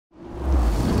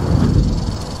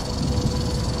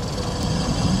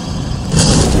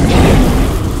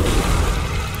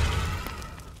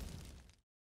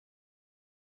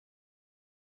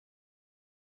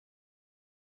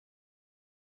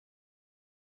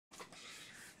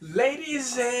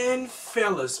Ladies and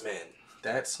fellas, men.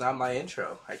 That's not my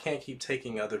intro. I can't keep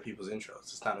taking other people's intros.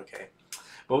 It's not okay.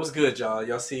 But what's good, y'all?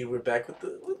 Y'all see we're back with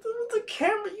the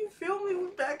camera. You feel me?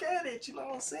 We're back at it. You know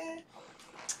what I'm saying?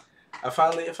 I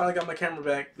finally got my camera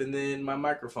back, and then my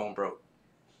microphone broke.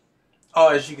 Oh,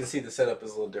 as you can see, the setup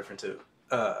is a little different too.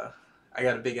 I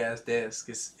got a big ass desk.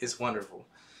 It's wonderful.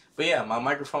 But yeah, my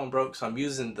microphone broke, so I'm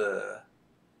using the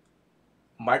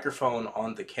microphone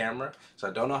on the camera, so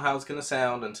I don't know how it's gonna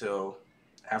sound until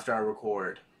after I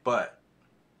record. But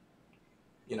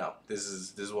you know, this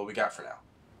is what we got for now.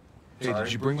 Hey, Sorry,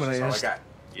 did you bring what I that's asked? all I got.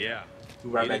 Yeah.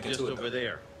 We're right back Just into it. over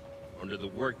there, under the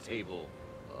work table,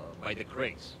 by the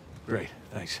crates. Great,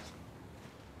 thanks.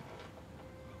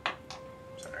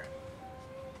 Sorry.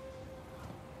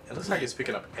 It looks like it's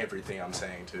picking up everything I'm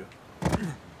saying too.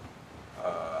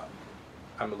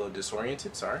 I'm a little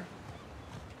disoriented. Sorry.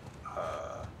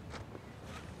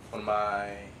 On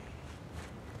my.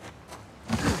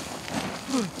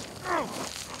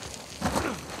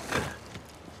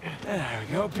 There we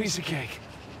go, piece of cake.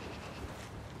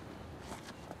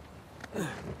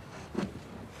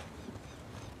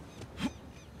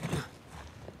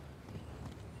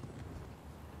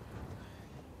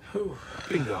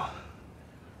 Bingo.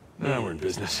 Now we're in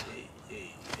business.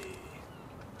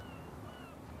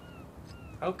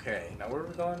 Okay, now where are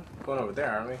we going? Going over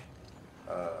there, aren't we?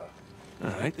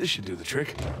 Alright, this should do the trick.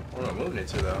 Where am I moving it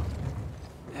to, though?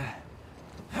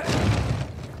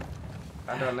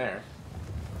 Not down there.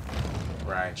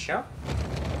 Right, yeah.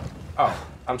 Oh,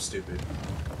 I'm stupid.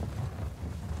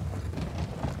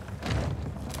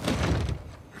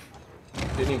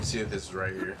 Didn't even see that this was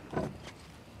right here.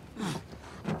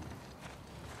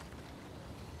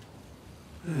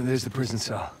 There's the prison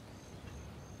cell.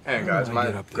 Hang on, guys, I my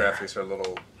get up there? graphics are a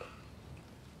little...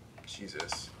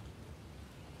 Jesus.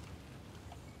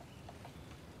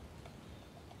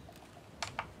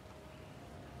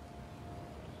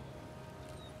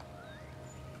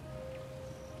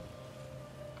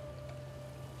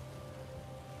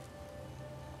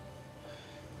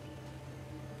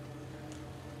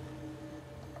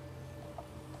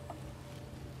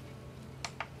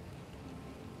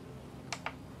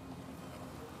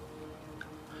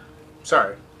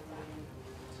 Sorry.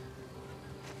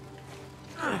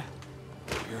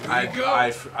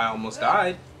 I almost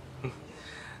died.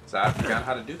 So I forgot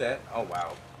how to do that. Oh,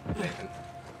 wow. Nathan.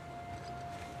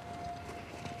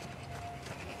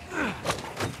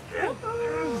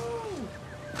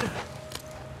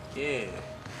 Yeah.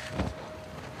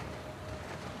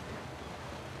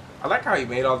 I like how he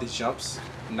made all these jumps,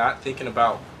 not thinking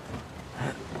about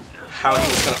how he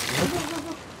was gonna...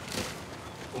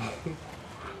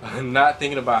 not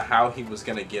thinking about how he was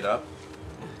gonna get up.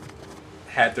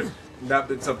 Had there not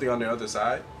been something on the other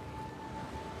side.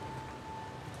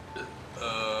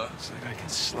 Looks like I can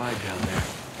slide down there.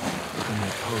 On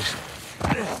that post.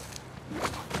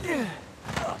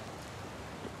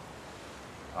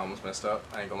 I almost messed up.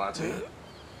 I ain't gonna lie to you.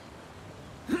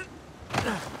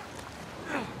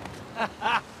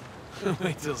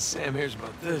 Wait till Sam hears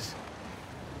about this.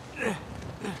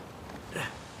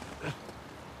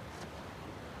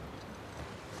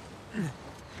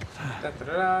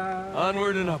 Da-da-da.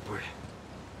 Onward and upward.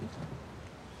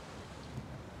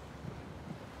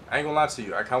 I ain't gonna lie to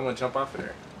you. I kinda wanna jump off of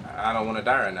there. I don't wanna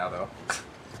die right now though.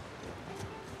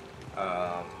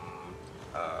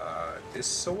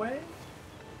 This way?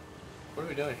 What are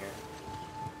we doing here?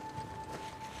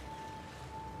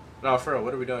 No, for real,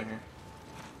 what are we doing here?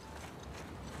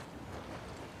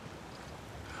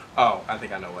 Oh, I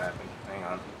think I know what happened. Hang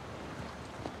on.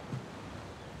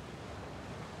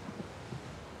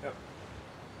 Yep.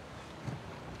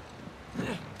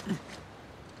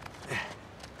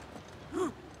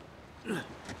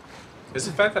 Is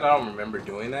the fact that I don't remember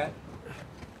doing that?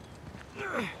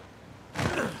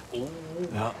 Ooh.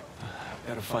 No,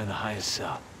 gotta find the highest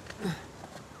cell.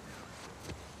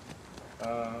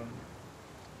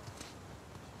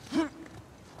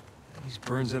 These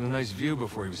Burns had a nice view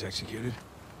before he was executed.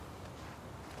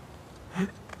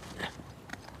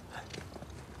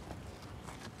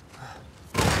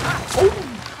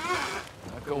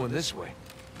 Not going this way.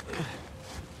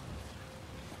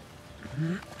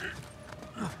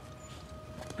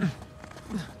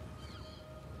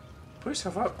 Put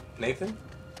yourself up, Nathan.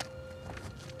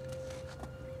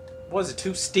 Was it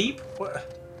too steep?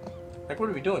 What? Like, what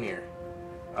are we doing here?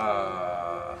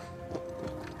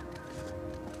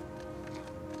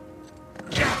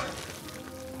 Okay,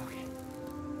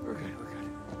 we're good.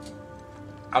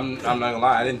 I'm not gonna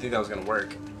lie. I didn't think that was gonna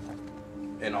work.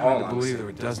 In all Hard to honesty. believe there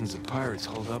were dozens of pirates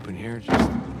holed up in here,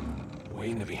 just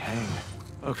waiting to be hanged.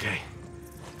 Okay,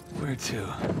 Where to?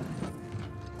 I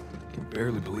can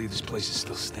barely believe this place is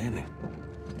still standing.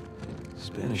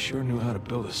 Spanish sure knew how to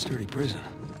build a sturdy prison.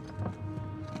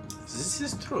 This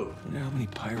is true. I wonder how many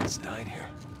pirates died here.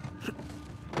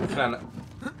 Can I...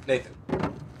 Nathan.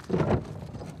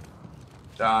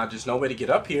 There's no way to get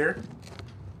up here.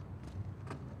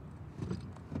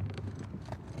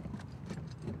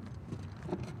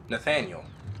 Nathaniel.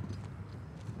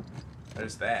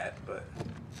 There's that, but...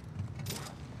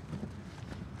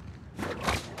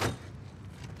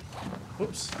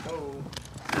 Whoops. Oh.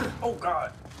 Oh,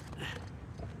 God.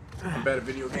 I'm bad at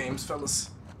video games,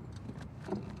 fellas.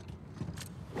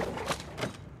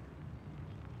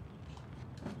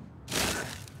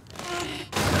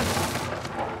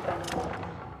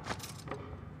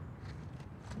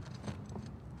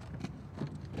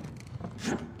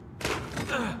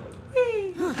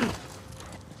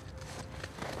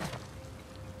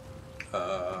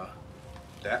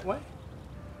 That way?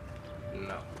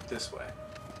 No, this way.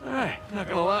 Alright, not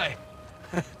gonna lie.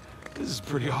 This is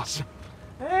pretty awesome.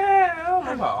 I don't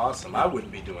know about awesome. I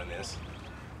wouldn't be doing this.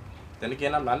 Then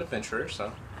again, I'm not an adventurer,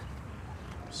 so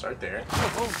start there.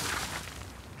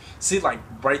 See, like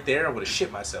right there, I would have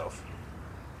shit myself.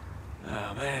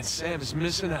 Oh man, Sam is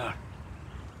missing out.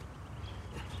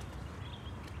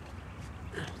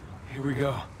 Here we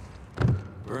go.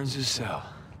 Burns' cell.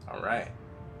 All right.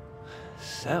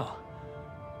 Cell?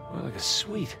 More like a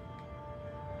suite.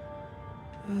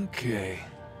 Okay.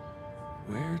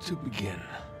 Where to begin?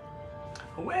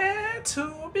 Where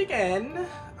to begin?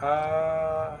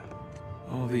 All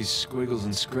these squiggles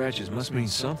and scratches must mean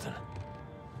something.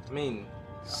 I mean...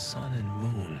 Sun and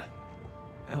moon.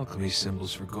 Alchemy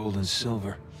symbols for gold and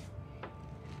silver.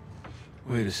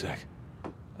 Wait a sec.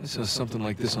 I saw something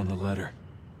like this on the letter.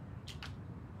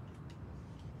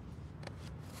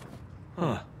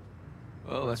 Huh.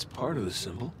 Well, that's part of the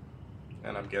symbol.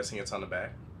 And I'm guessing it's on the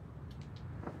back.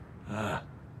 Ah.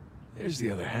 There's the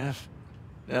other half.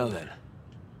 Now then.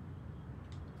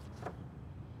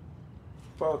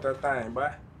 Both that thing,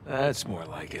 boy. That's more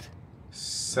like it.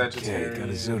 Sagittarius Okay, got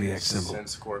a zodiac symbol. and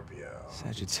Scorpio.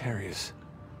 Sagittarius.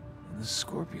 And the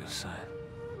Scorpio sign.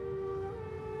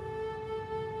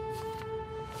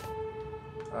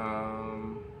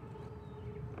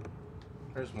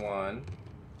 There's one.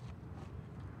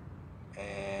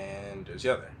 And there's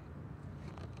the other.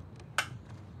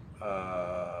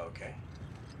 Okay.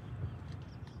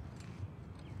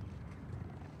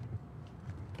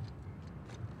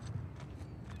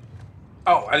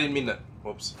 Oh, I didn't mean to.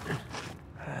 Whoops.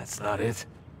 That's not it.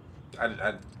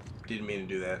 I didn't mean to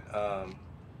do that.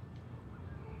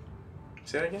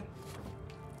 Say that again?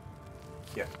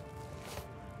 Yeah.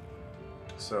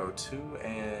 So 2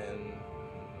 and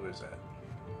what is that?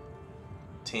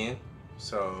 10.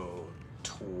 So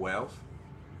 12.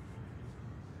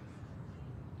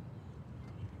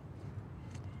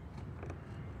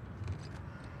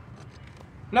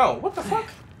 No, what the fuck?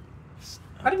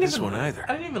 I didn't This even one either.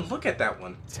 I didn't even look at that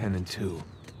one. 10 and 2.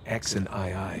 X and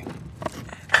II.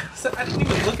 So I didn't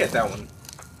even look at that one.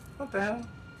 What the hell?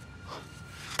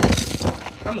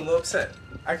 I'm a little upset.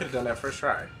 I could have done that first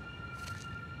try.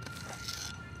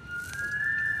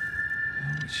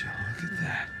 Oh, would you look at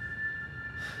that?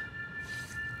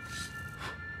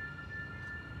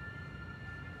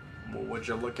 Well, would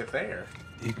you look at there?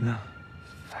 Digna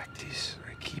factis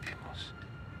recipimus.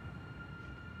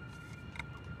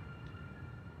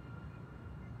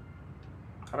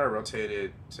 How do I rotate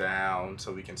it down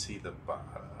so we can see the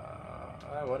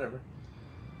whatever.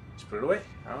 Just put it away.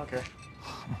 I don't care.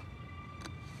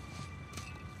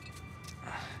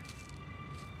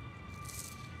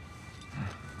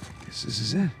 Guess this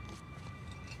is it. Alright.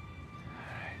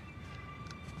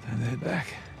 Time to head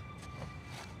back.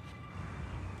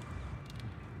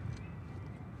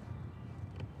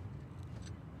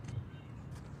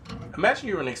 Imagine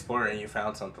you were an explorer and you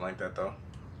found something like that, though.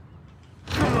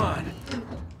 Come on!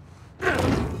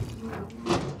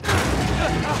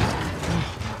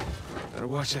 Better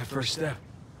watch that first step.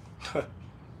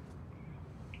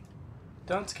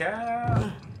 Don't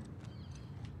care.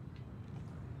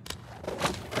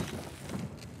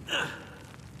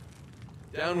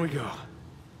 Down we go.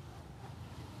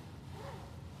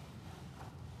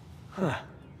 Huh.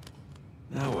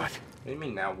 Now what? What do you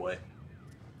mean, now what?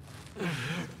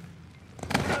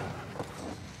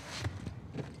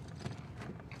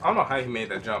 I don't know how he made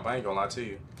that jump. I ain't gonna lie to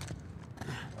you.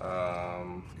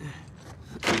 Oh,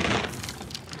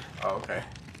 okay.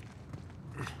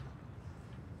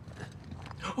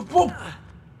 Whoa!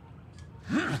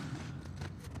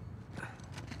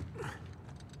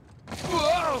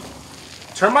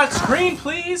 Turn my screen,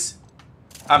 please.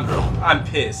 I'm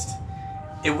pissed.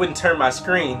 it wouldn't turn my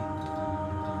screen.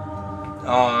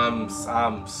 Oh,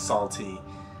 I'm salty.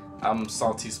 I'm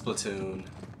salty Splatoon.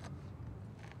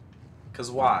 Cause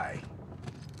why?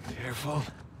 Careful.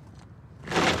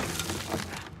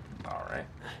 All right.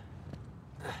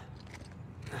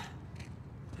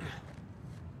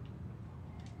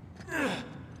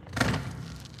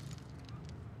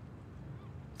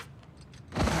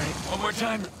 All right, one more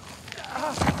time.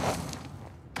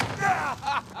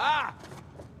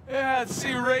 Yeah, let's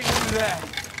see right into that.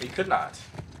 He could not.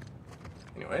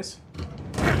 Anyways.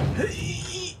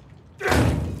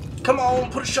 Come on,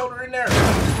 put a shoulder in there.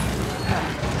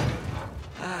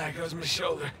 There goes my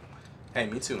shoulder. Hey,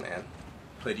 me too, man.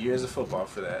 Played years of football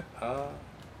for that.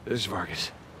 There's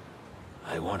Vargas.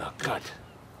 I want a cut.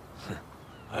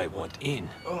 I want in.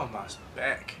 Oh, my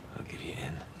back. I'll give you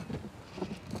in.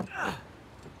 I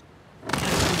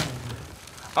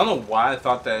don't know why I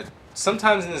thought that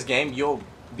sometimes in this game you'll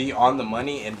be on the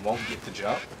money and won't get the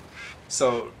jump.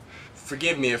 So,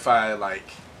 forgive me if I,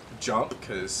 like, jump,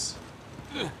 because...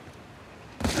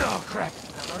 Oh, crap.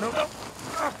 No.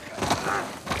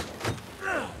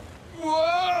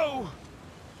 Whoa!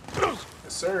 Yes,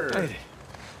 sir. Right.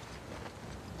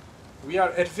 We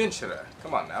are adventurer.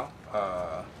 Come on now.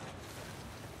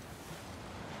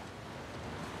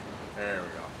 There we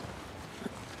go.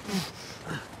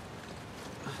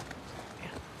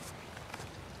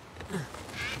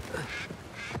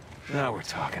 Now we're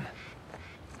talking.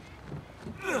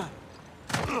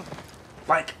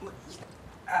 Like,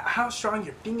 how strong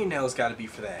your fingernails gotta be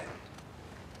for that?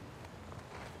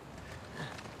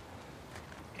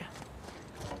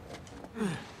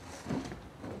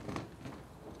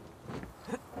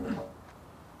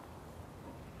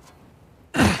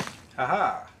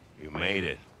 Haha. You made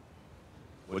it.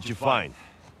 What'd you find?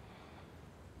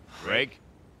 Greg?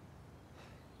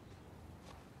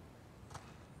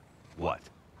 What?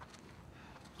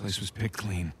 Place was picked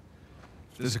clean.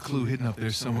 If there's a clue hidden up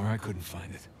there somewhere, I couldn't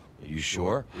find it. Are you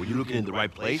sure? Were you looking in the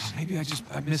right place? Maybe I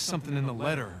missed something in the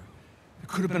letter. It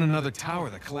could have been another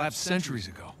tower that collapsed centuries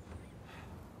ago.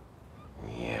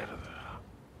 Yeah.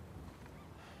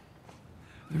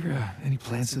 There any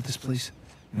plans at this place?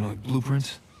 You know, like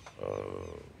blueprints?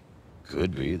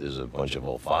 Could be. There's a bunch of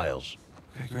old files.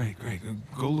 Okay, great.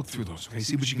 Go look through those, okay?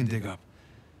 See what you can dig up.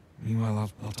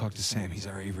 Meanwhile, I'll talk to Sam. He's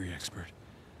our Avery expert.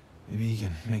 Maybe he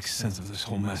can make sense of this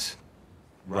whole mess.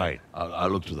 Right. I'll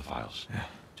look through the files. Yeah.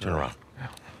 Turn around. Yeah.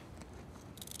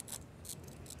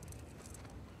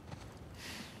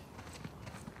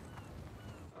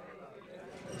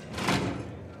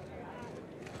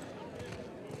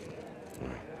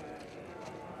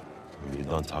 When you're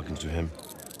done talking to him,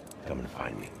 come and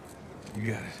find me.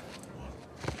 You got it.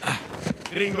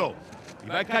 Gringo,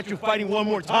 if I catch you fighting one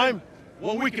more time,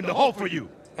 1 week in the hole for you.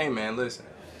 Hey man, listen.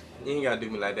 You ain't gotta do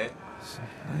me like that. It's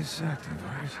nice acting,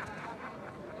 Vargas.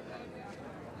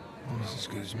 Almost as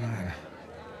good as mine.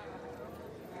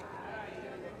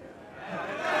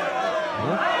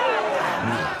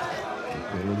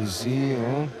 Pero decía,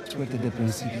 ¿eh? Suerte de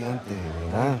principiante,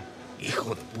 ¿verdad?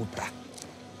 Hijo de puta.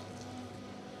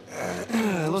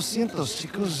 Lo siento,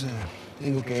 chicos.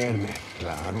 Tengo que irme.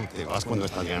 Claro, te vas cuando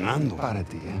estás ganando. Para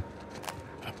ti, ¿eh?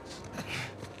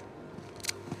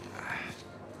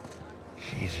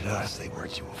 Jesus, they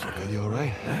worked you over good. You all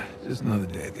right? Just another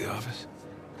day at the office.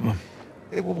 Come on.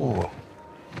 Hey, whoa.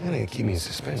 You're not gonna keep me in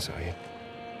suspense, are you?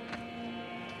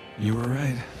 You were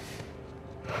right.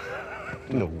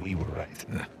 No, we were right.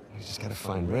 Yeah. We just gotta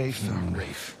find Rafe. No,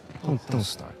 Rafe. Don't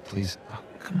start, please. Oh,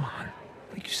 come on.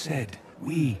 Like you said,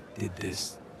 we did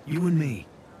this. You and me.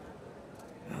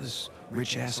 Now this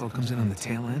rich asshole comes in on the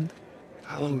tail end.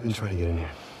 How long have we been trying to get in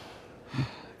here?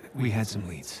 We had some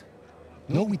leads.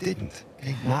 No, we didn't.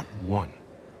 Okay, not one.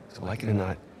 So like it or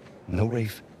not, no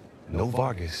Rafe, no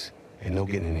Vargas, and no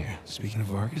getting in here. Speaking of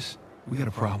Vargas, we got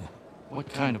a problem. What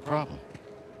kind of problem?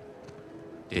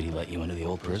 Did he let you into the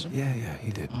old prison? Yeah,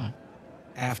 he did. All right.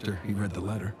 After he read the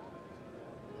letter.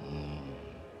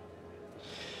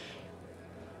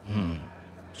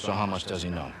 So how much does he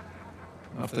know?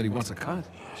 Enough that he wants a cut.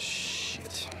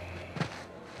 Shit.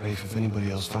 Rafe, if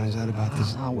anybody else finds out about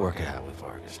this... I'll work it out with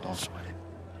Vargas. Don't sweat it.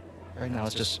 Right now,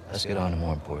 let's get on to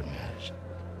more important matters.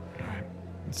 All right.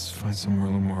 Let's find somewhere a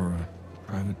little more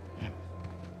private.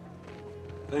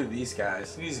 Look at these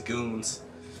guys. These goons.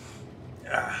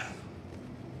 Ah.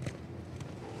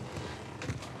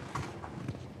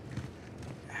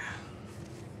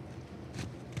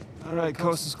 All right,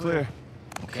 coast is clear.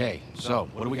 Okay, so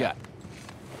what do we got?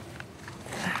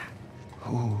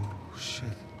 Oh, shit.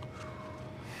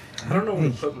 I don't know where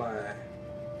to put my...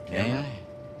 Yeah.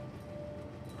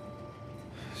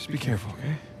 Just be careful,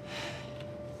 okay?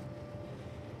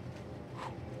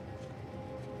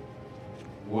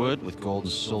 wood with gold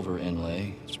and silver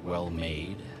inlay. It's well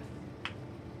made.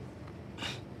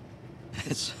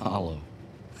 It's hollow.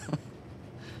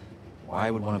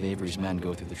 Why would one of Avery's men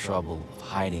go through the trouble of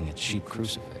hiding a cheap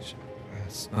crucifix?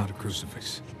 It's not a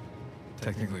crucifix.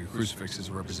 Technically, a crucifix is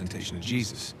a representation of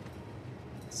Jesus.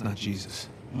 It's not Jesus.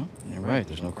 Well, you're right.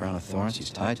 There's no crown of thorns. He's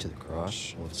tied to the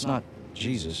cross. Well, if it's not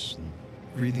Jesus, then...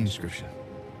 Read the inscription.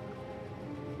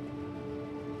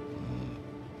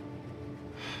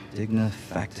 Digna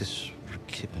factus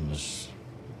recipimus.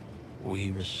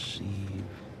 We receive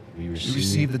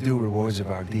the due rewards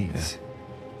of our deeds.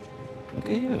 Look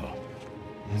at you.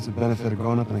 It's the benefit of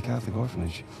growing up in a Catholic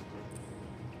orphanage.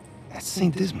 That's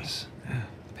St. Dismas. Yeah,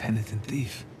 penitent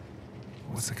thief.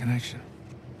 What's the connection?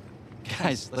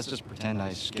 Guys, let's just pretend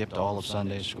I skipped all of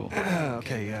Sunday school.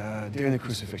 Okay, during the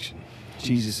crucifixion,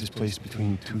 Jesus is placed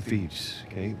between two thieves,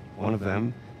 okay? One of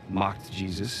them mocked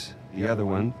Jesus. The other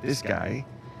one, this guy,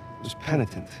 was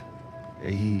penitent.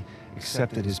 Okay? He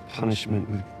accepted his punishment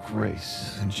with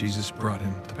grace. And Jesus brought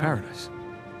him to paradise.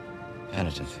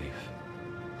 Penitent thief.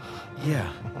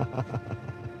 Yeah.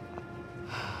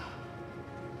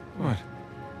 What?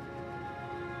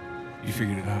 You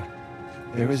figured it out?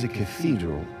 There is a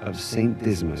cathedral of St.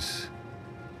 Dismas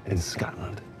in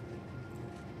Scotland.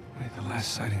 Wait, the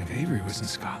last sighting of Avery was in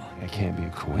Scotland. That can't be a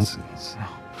coincidence. No.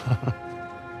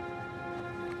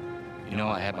 You know,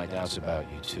 I had my doubts about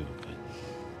you too, but...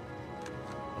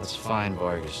 Let's find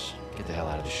Vargas. Get the hell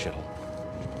out of this shithole.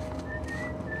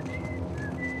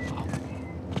 Oh.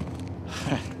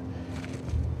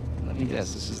 Let me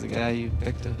guess, this is the guy you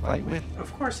picked to fight with?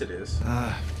 Of course it is.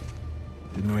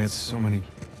 Didn't know we had so many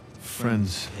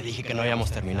friends. Te dije que no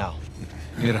habíamos terminado.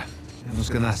 Mira, ya nos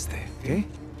ganaste, ¿ok?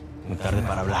 Muy tarde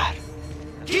para hablar.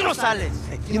 ¡Aquí no sales!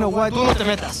 You know what? Tú no te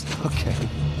metas. Okay.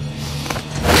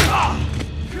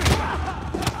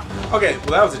 Okay,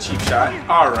 well that was a cheap shot.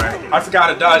 Alright. I forgot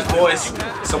to dodge, boys.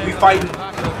 So we fighting.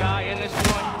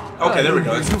 Okay, there we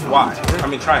go. It's Y. I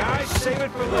mean triangle. Save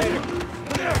it for later.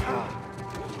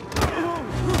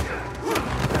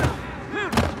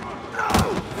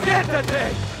 Get that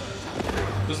thing!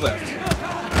 Who's left?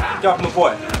 Get off my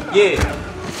boy. Yeah.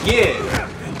 Yeah.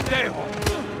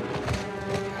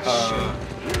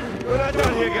 We're not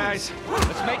done here, guys.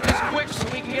 Let's make this quick so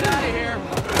we can get out of here.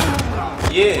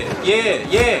 Yeah. Yeah.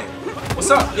 Yeah. What's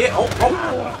up? Yeah. Oh. Oh.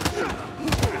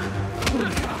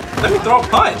 Let me throw a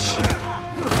punch.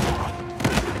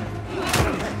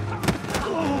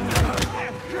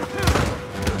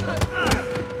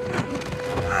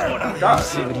 God.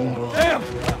 Damn!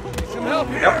 Some help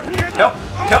here. Help.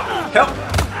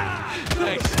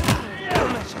 Thanks.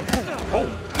 Oh.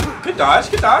 Good dodge.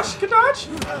 Good dodge. Good dodge.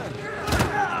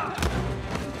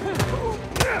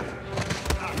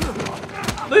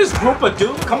 Look at this group of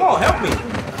dudes. Come on, help me.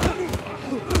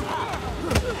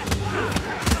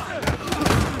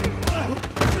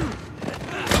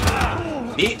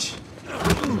 Bitch.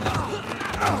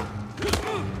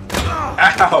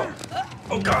 Ow.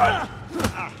 Oh, God.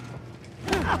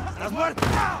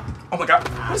 Oh, my God.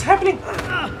 What's happening?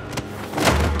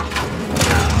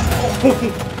 Oh,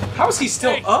 how is he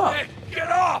still up? Hey, get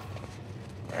off!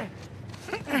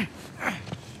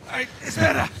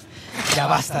 Espera. Ya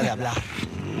basta de hablar.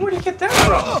 Where did he get that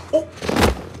from? Oh.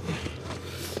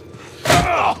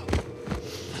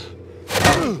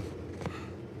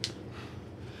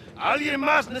 Alguien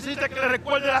más necesita que le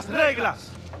recuerde las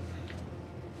reglas.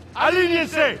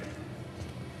 ¡Alíñense!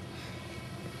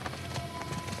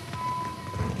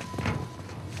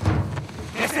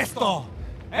 ¿Qué es esto?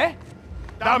 ¿Eh?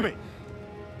 Dame.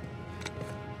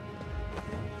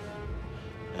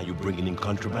 Are you bringing in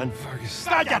contraband? Vargas.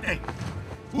 ¡Cállate!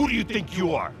 Who do you think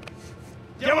you are?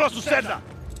 ¡Llévalo a su celda!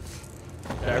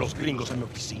 Trae a los gringos a mi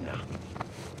oficina.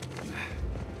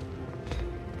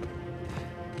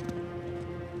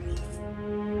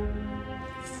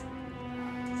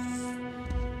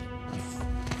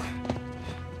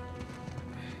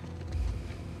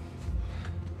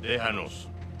 Déjanos.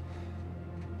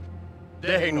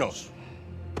 Déjennos.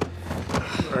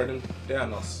 Pardon.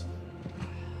 Déjanos.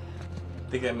 I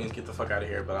think that means get the fuck out of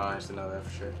here, but I don't actually know that for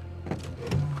sure.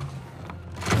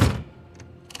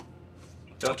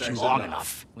 Don't Took you actually long know.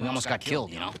 enough. We almost got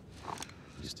killed, you know?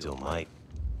 You still might.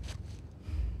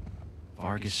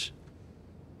 Vargas?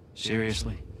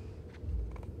 Seriously?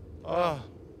 Oh,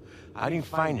 I didn't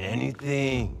find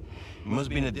anything. It must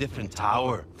be in a different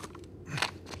tower.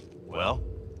 Well?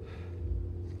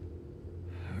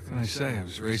 What can I say? I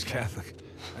was raised Catholic.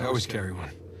 I always carry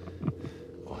one.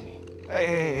 Funny.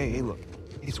 Hey, look.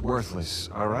 It's worthless,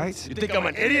 all right? You think I'm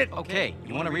an idiot? Okay,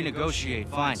 you want to renegotiate,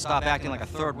 fine. Stop acting like a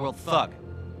third world thug.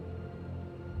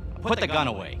 Put the gun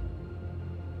away.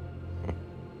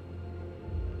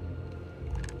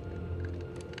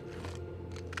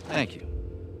 Thank you.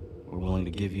 We're willing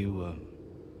to give you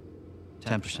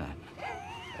 10%.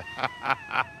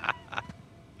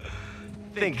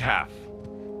 Think half.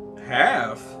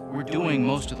 Half? We're doing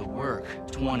most of the work,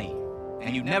 20,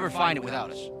 and you'd never find it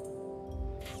without us.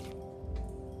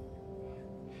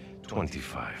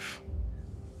 25.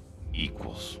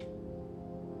 Equals.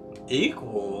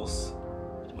 Equals?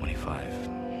 25.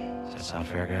 Does that sound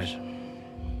fair, guys?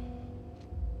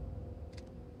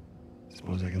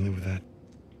 Suppose I can live with that.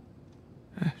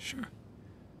 Sure.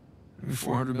 Maybe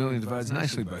 400 million divides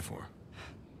nicely by 4.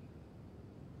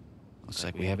 Looks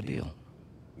like we have a deal.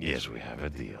 Yes, we have a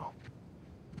deal.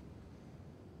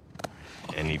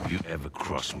 And if you ever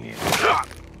cross me... You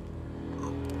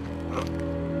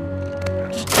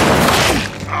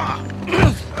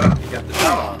got the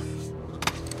shot off.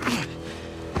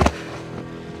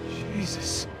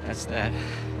 Jesus. That's that.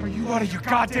 Are you out of your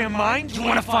goddamn mind? You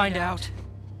want to find out?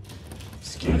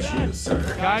 Excuse you,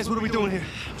 sir. Guys, what are we doing here?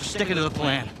 Just sticking to the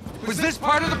plan. Was this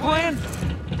part of the plan?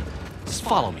 Just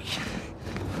follow me.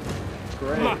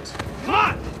 Great. Come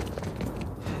on!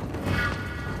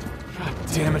 God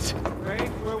damn it. Ray,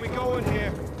 where are we going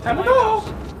here? Time to go.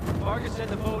 Vargas said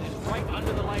the boat is right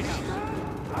under the lighthouse.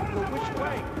 Which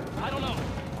way? I don't know.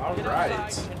 All Get right.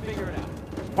 outside and figure it out.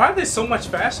 Why are they so much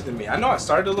faster than me? I know I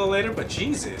started a little later, but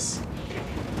Jesus.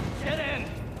 Get in.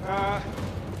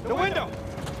 The window!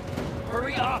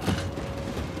 Hurry up.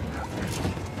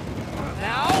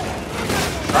 Now.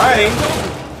 Trying.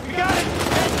 We got it!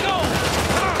 Let's go.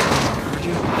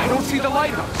 I don't see the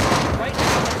lighthouse. Right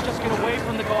now, let's just get away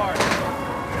from the guard.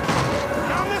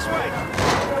 Down this way!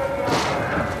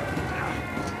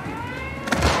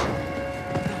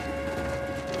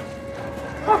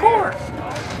 Parkour.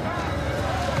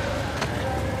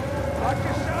 Watch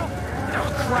yourself! Oh,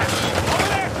 crap. Over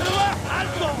there, to the left!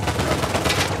 Alto!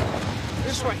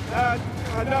 This way.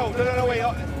 No, wait.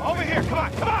 Over here, come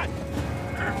on!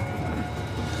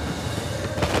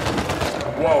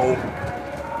 Whoa.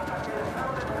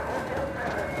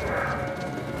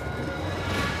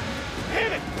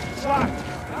 Hit it! It's locked.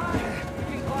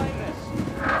 We can climb this.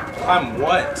 I'm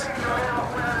what?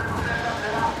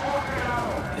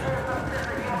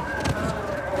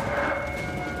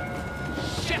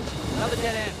 Shit. Another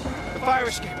dead end. The fire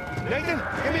escape. Nathan,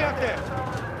 get me out there.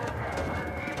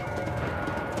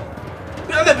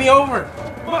 Let me over.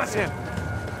 Come on, Sam.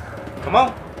 Come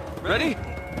on. Ready?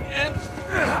 And...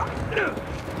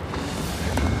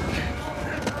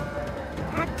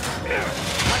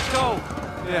 Let's go.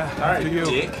 Yeah, All right, for you.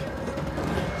 dick.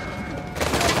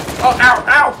 Oh,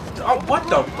 ow. Oh, what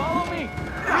the? Follow me.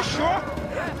 You sure?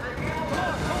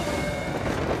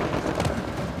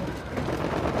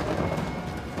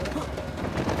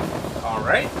 All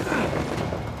right.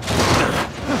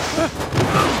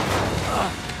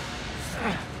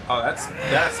 Oh, that's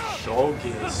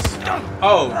bogus.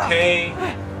 Okay.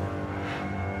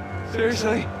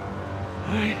 Seriously?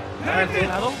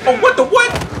 Oh, what the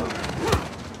what?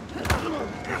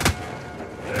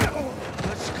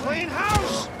 Let's clean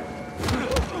house.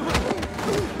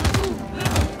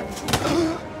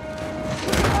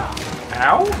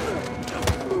 Ow.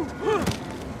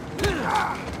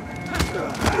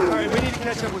 All right, we need to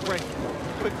catch up with Ray.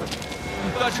 Quickly.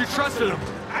 Thought you trusted him.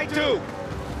 I do.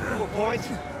 4 points.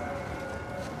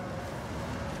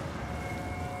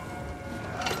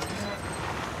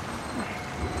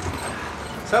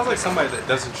 Sounds like somebody that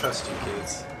doesn't trust you,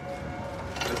 kids.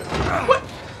 What?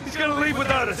 He's gonna leave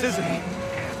without us, isn't he?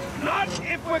 Not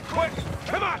if we're quick.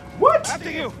 Come on. What? After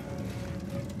you.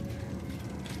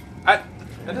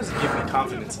 That doesn't give me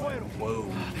confidence. Whoa.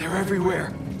 They're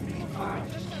everywhere.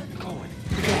 Going.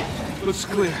 Okay, looks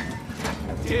clear.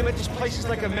 Damn it, this place is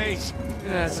like a maze.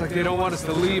 Yeah, it's like they don't want us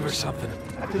to leave or something.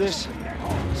 After this,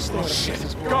 Oh,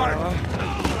 shit. guard.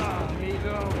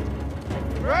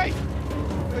 Ray,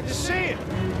 good to see you.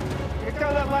 Get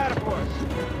down that ladder for us.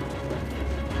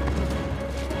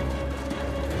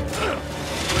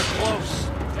 We're close.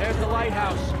 There's the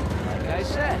lighthouse. Like I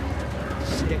said,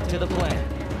 stick to the plan.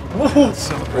 Woohoo.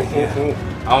 Celebrate, yeah.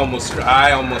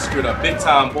 I almost screwed up big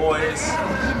time, boys.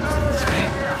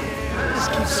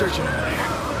 Just keep searching over there.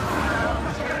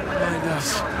 Behind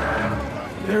us.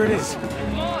 There it is.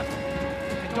 Come on.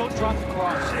 And don't drop the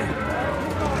cross.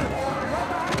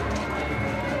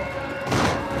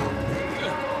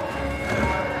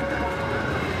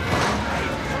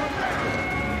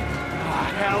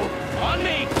 Hell. On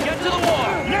me. Get to the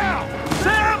wall. Now!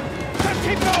 Sam! Just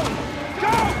keep going!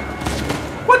 Go!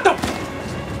 What the?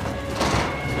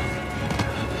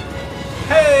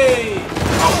 Hey!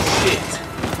 Oh shit!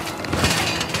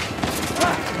 I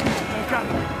got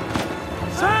him.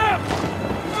 Sam!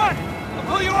 Come on! I'll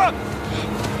pull you up!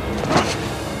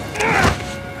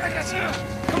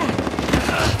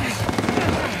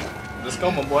 Let's go,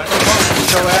 my boy. Come on,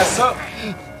 get your ass up.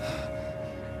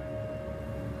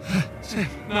 Sam,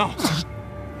 no.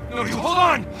 No, you hold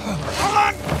on. Hold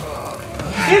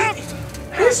on.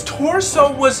 His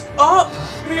torso was up.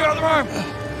 Give me your other arm.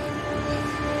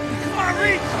 Come on,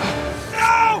 reach.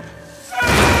 No!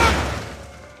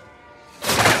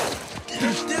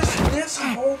 This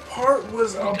whole part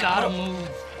was up. Gotta move.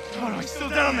 Oh, no, he's still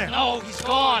down there. No, he's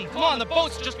gone. Come on, the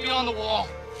boat's just beyond the wall.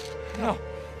 No,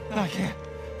 I can't.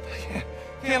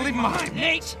 Can't leave him behind.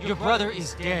 Nate, your brother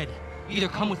is dead. Either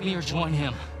come with me or join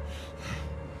him.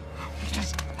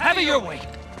 Just have it your way.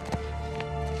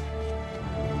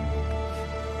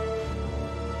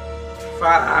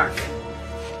 Fuck.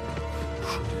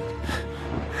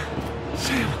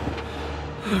 Sam.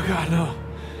 Oh, God, no.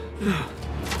 No.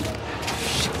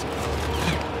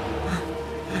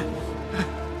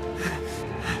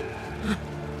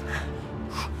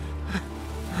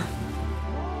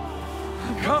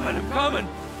 I'm coming.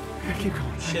 Keep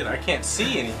going. Shit, I can't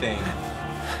see anything.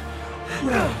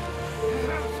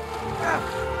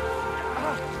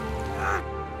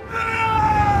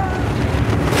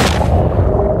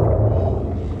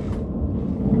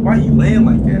 Why are you laying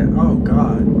like that? Oh,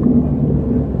 God.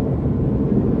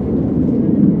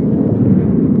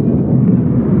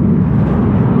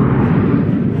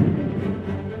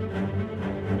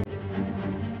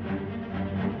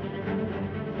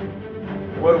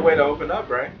 What a way to open up,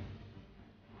 right?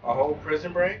 A whole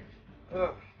prison break?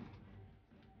 Ugh.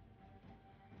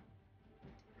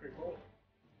 Pretty cool.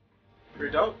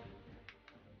 Pretty dope.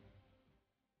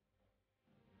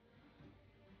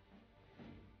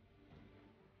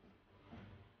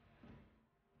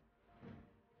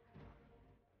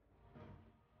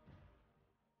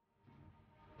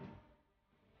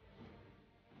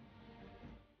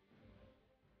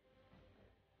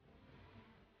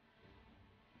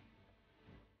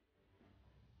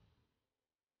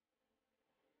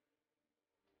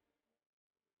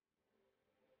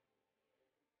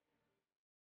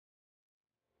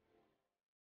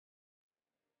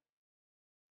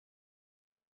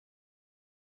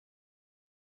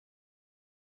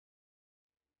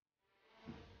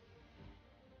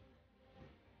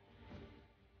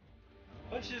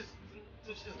 Let's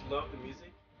just love the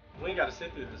music. We ain't gotta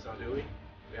sit through this, though, do we?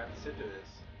 We have to sit through this.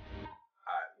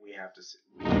 We have to sit.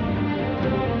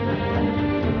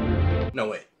 No,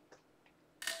 wait.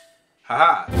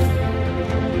 Haha.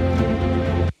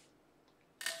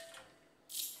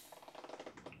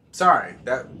 Sorry,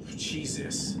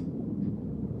 Jesus.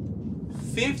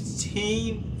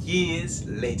 15 years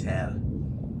later.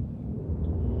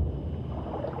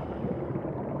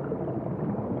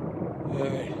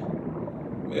 Alright.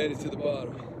 Made it to the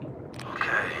bottom.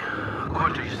 Okay.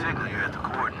 According to your signal, you're at the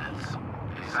coordinates.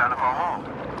 Any sign of our home?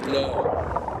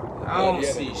 No. I don't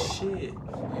see shit.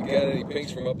 You got any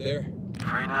pings from up there?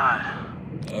 Afraid not.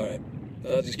 Alright.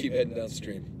 I'll just keep heading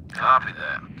downstream. Copy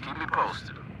that. Keep me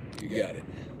posted. You got it.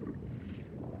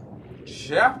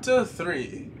 Chapter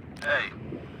 3. Hey,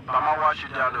 by my watch,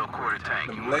 you're down to a quarter tank.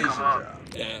 The You wanna Malaysia come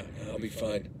up? job. Nah, I'll be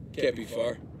fine. Can't be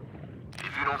far.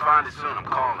 If you don't find it soon, I'm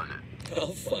calling it. I'll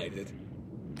find it.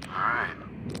 Alright.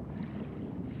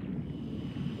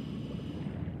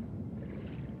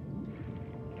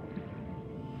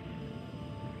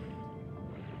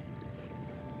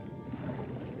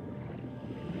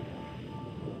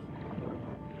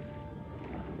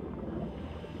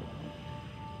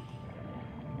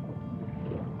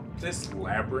 This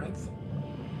labyrinth.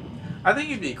 I think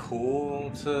it'd be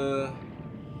cool to,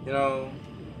 you know.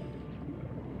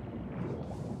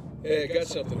 Hey, I got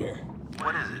something here.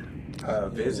 What is it?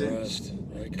 Visit Rust,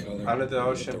 right color. under the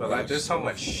ocean, but like there's so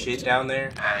much shit down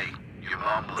there, Hey, you're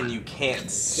mumbling. and you can't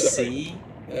see.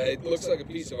 It looks like a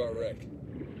piece of our wreck.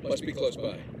 Must be close by.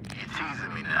 You're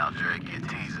teasing me now, Drake. You're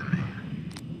teasing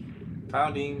me.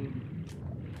 Found him.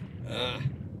 Ah,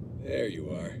 there you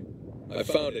are. I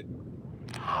found it.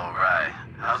 Alright.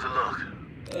 How's it look?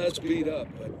 It's beat up,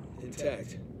 but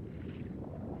intact.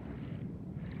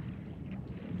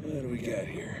 What do we got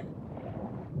here?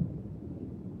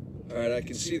 Alright, I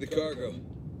can see the cargo.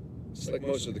 It's like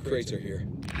most of the crates are here.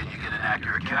 Can you get an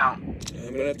accurate count?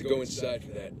 I'm gonna have to go inside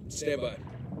for that. Stand by.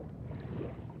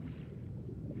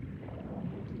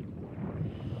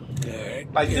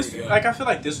 Alright, Like here this, we go. like I feel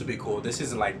like this would be cool. This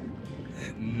isn't like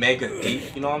mega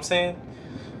deep, you know what I'm saying?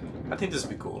 I think this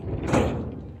would be cool.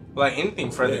 Like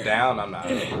anything further down, I'm not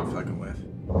fucking with.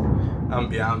 I'm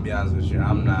be honest with you,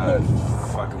 I'm not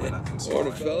fucking with nothing Morning,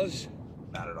 smaller. fellas.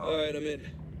 Not at all. Alright, I'm in.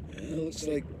 Looks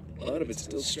like a lot of it's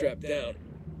still strapped down.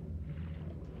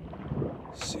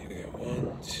 Let's see, we got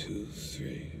 1, 2,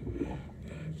 3, 4,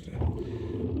 5, 6.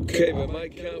 Okay, by my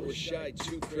count, we're shy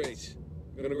 2 crates.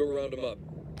 I'm gonna go round them up.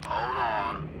 Hold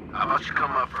on. How about you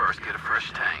come up first, get a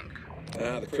fresh tank?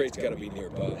 Ah, the crate's gotta be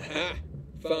nearby. Ha!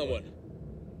 Found one.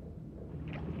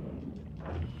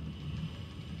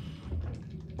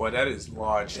 Boy, that is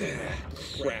large.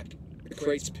 Crap. The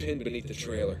crate's pinned beneath the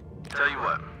trailer. Tell you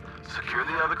what, secure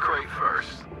the other crate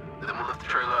first, then we'll lift the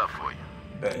trailer up for you.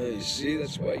 You see,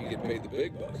 that's why you get paid the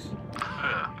big bucks.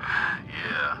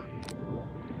 Yeah.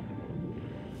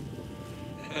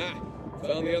 Ha!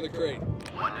 Found the other crate.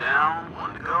 One down,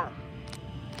 one to go.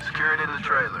 Secure it in the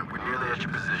trailer. We're nearly at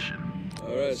your position.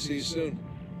 All right, see you soon.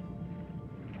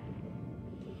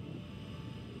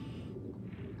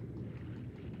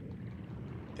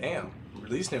 Damn,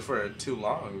 releasing it for too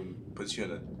long puts you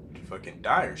in a fucking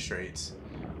dire straits.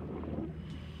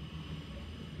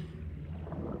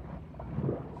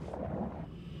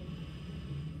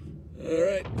 All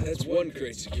right, that's one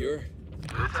crate secure.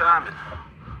 Good timing.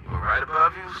 We're right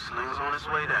above you. Sling's on its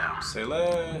way down. Say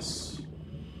less.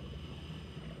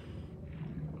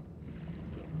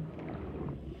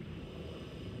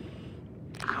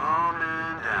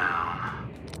 Coming down.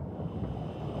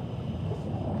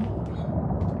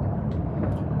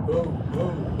 Whoa,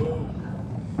 whoa, whoa.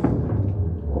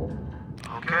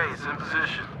 Okay, it's in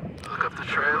position. Look up the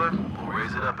trailer. We'll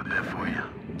raise it up a bit for you.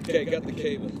 Okay, got the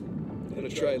cable. Gonna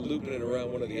try looping it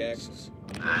around one of the axles.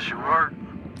 That should work.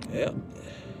 Yeah.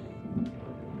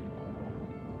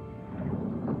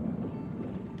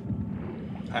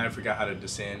 I forgot how to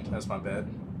descend. That's my bad.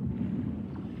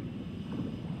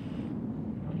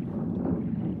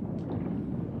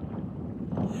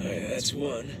 Alright, that's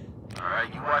one.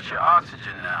 Alright, you watch your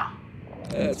oxygen now.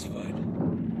 That's fine.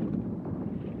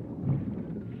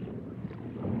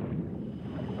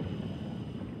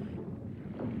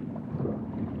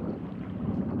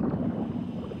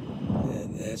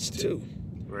 And that's two.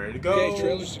 Ready to go. Okay,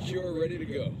 trailer secure, ready to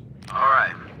go.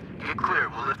 Alright, get clear.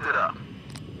 We'll lift it up.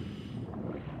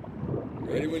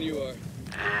 Ready when you are.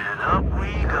 And up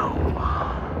we go.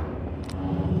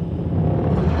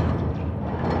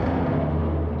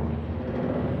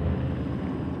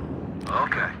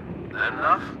 Okay, that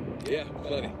enough? Yeah,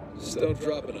 plenty. Just don't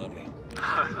drop it on me.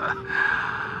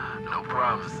 No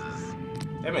promises.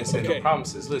 That man said Okay. no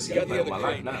promises. Listen, Got you the playing other my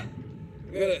life crate. now.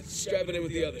 I'm gonna strap it in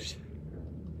with the others.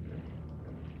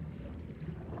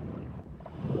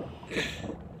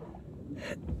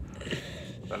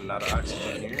 Running out of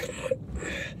oxygen here.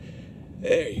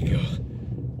 There you go.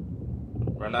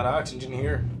 Running out of oxygen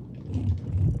here.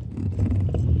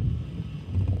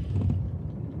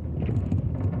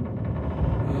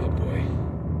 Oh boy.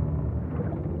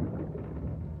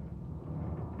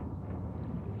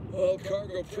 All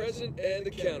cargo present and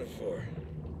accounted for.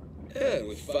 And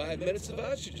with 5 minutes of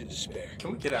oxygen to spare.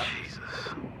 Can we get out? Jesus.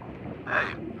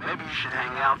 Hey, maybe you should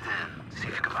hang out then. See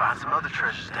if you can find some other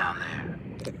treasures down there.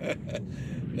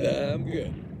 Nah, I'm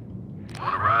good.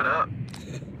 Wanna ride up?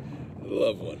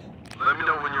 Love one. Let me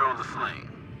know when you're on the sling.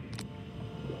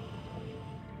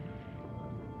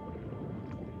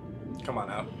 Come on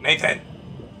out. Nathan!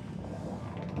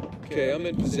 Okay, I'm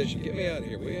in position. Get me out of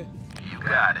here, will you? You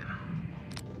got it.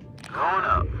 Going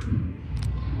up.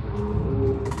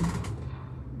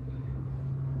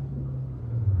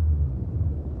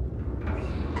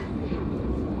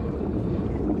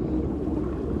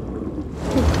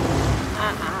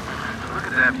 Look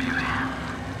at that beauty.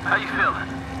 How you feeling?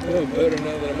 Oh, better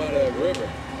now that I'm out of that river.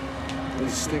 They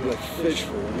stink like fish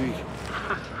for a week.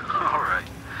 All right.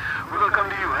 We're gonna come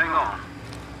to you. Hang on.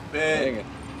 Hang it.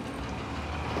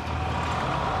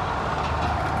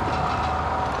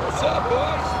 What's up,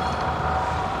 boys?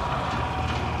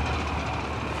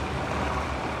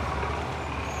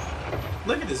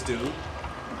 Look at this dude.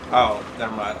 Oh,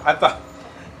 never mind. I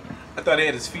thought he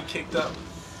had his feet kicked up.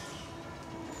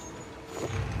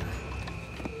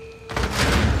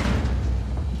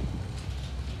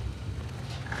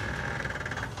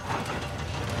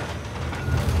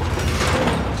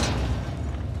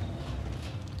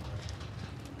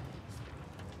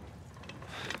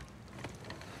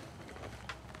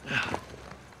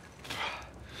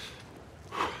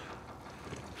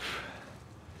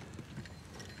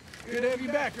 Good to have you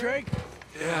back, Drake.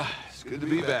 Yeah, it's good to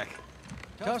be back.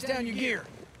 Toss down your gear.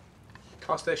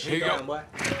 Toss that Here shit you down, go. boy.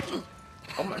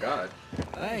 Oh my god.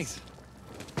 Thanks.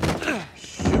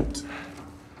 Shoot.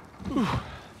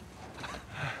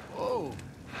 Whoa,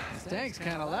 this tank's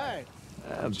kind of light.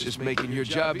 I'm just making your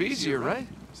job easier, right?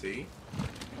 See?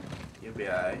 You'll be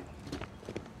alright.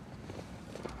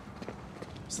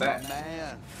 What's that?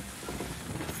 Man.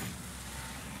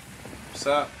 What's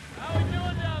up?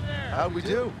 How'd we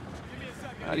do?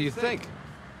 How do you think?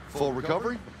 Full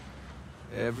recovery?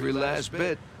 Every last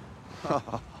bit.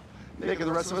 Making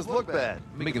the rest of us look bad.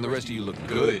 Making the rest of you look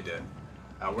good. Good.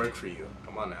 I work for you.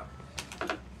 Come on now.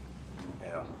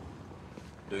 Yeah.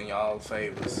 Doing y'all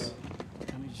favors.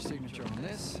 I need your signature on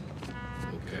this.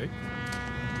 Okay.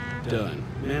 Done.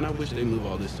 Man, I wish they move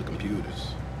all this to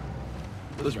computers.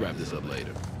 Let's wrap this up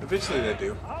later. Eventually they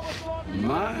do.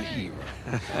 My hero.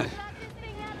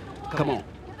 Come on.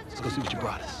 Let's go see what you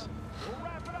brought us.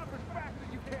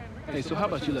 Hey, so how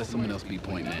about you let someone else be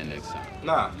point man next time?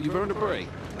 Nah. You've earned a break.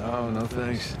 Oh, no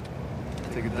thanks.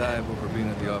 Take a dive over being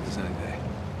at the office any day.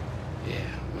 Yeah,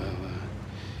 well,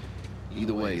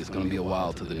 either way, it's gonna be a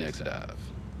while to the next dive.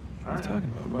 What are you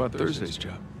talking about? What about Thursday's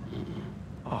job?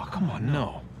 Oh, come on,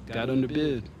 no. Got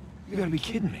underbid. You gotta be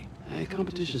kidding me. Hey,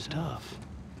 competition's tough.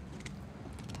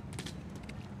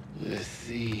 Let's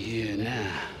see here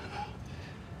now.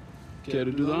 Care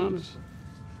to do the honors?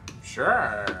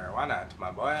 Sure. Why not,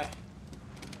 my boy?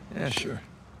 Yeah, sure.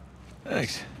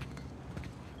 Thanks.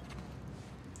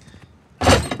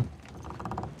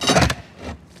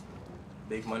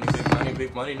 Big money, big money,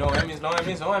 big money. No Emmys, no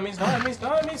Emmys, no Emmys, no Emmys, no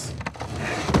Emmys.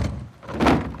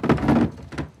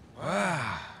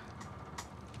 Wow.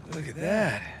 Look at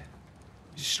that.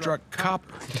 You struck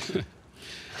copper.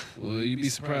 Well, you'd be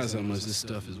surprised how much this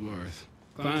stuff is worth.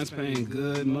 Client's paying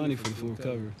good money for the full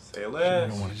cover. Say You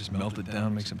less. don't want to just melt it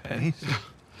down, make some pennies?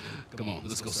 Come on,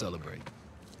 let's go celebrate.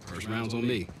 First round's on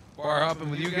me. Bar hopping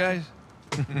with you guys?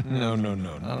 No,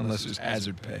 not unless there's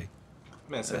hazard pay.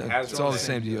 Man, said It's all the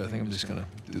same to you. I think I'm just gonna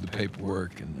do the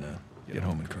paperwork and get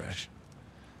home and crash.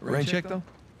 Rain check though?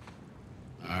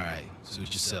 All right,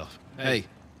 suit yourself. Hey,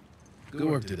 good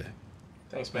work today.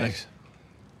 Thanks, man. Thanks.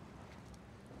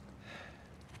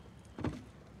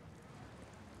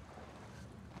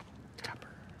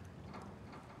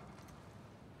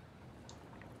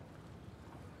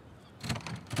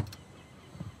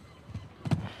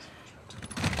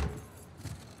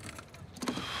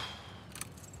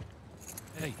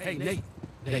 Hey, Nate.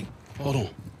 Nate, hold on.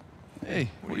 Hey,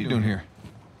 what are you doing here?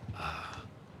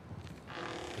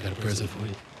 Got a present for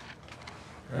you.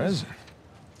 Present?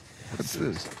 What's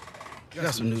this?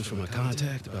 Got some news from a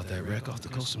contact about that wreck off the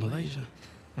coast of Malaysia.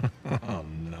 Oh,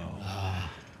 no.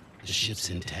 The ship's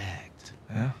intact.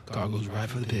 Yeah? Cargo's right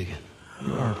for the picking.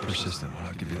 You are persistent one,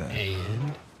 I'll give you that.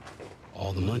 And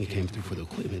all the money came through for the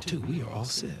equipment, too. We are all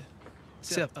set.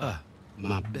 Except,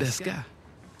 my best guy.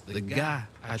 The guy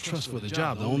I trust for the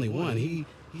job, the only one.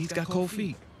 He's got cold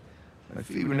feet. My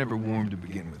feet were never warm to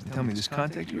begin with. Tell me, this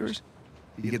contact of yours?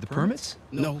 Did you get the permits?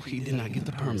 No, he did not get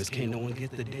the permits. Can't no one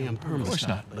get the damn permits. Of course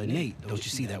not. But Nate, don't you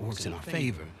see that works in our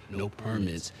favor? No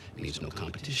permits means no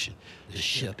competition. The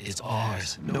ship is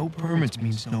ours. No permits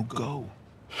means no go.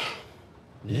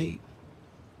 Nate,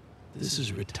 this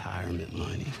is retirement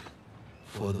money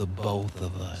for the both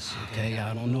of us, okay?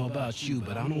 I don't know about you,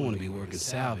 but I don't want to be working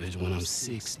salvage when I'm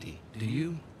 60. Do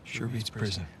you? Sure beats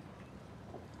prison.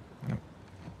 No.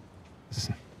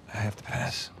 Listen, I have to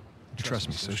pass. Trust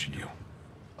me, so should you.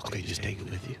 Okay, just take it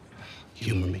with you.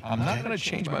 Humor me. I'm not gonna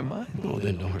change my mind. Oh,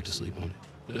 then don't hurt to sleep on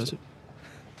it. Does it?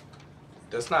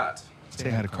 Does not. Say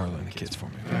hi to Carla and the kids for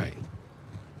me. All right.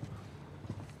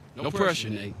 No pressure,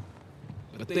 Nate.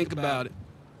 But think about it.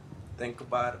 Think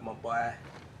about it, my boy.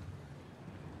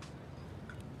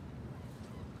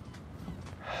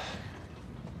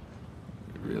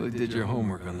 You really did your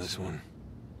homework on this one.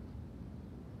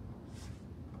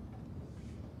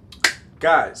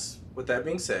 Guys, with that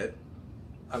being said,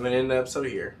 I'm gonna end the episode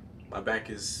here. My back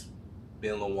is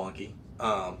being a little wonky.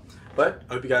 But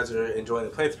I hope you guys are enjoying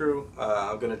the playthrough.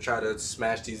 I'm gonna try to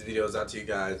smash these videos out to you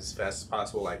guys as fast as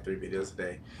possible, like 3 videos a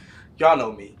day. Y'all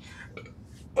know me.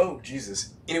 Oh,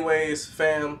 Jesus. Anyways,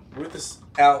 fam, Ruth is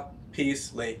out.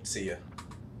 Peace. Late. See ya.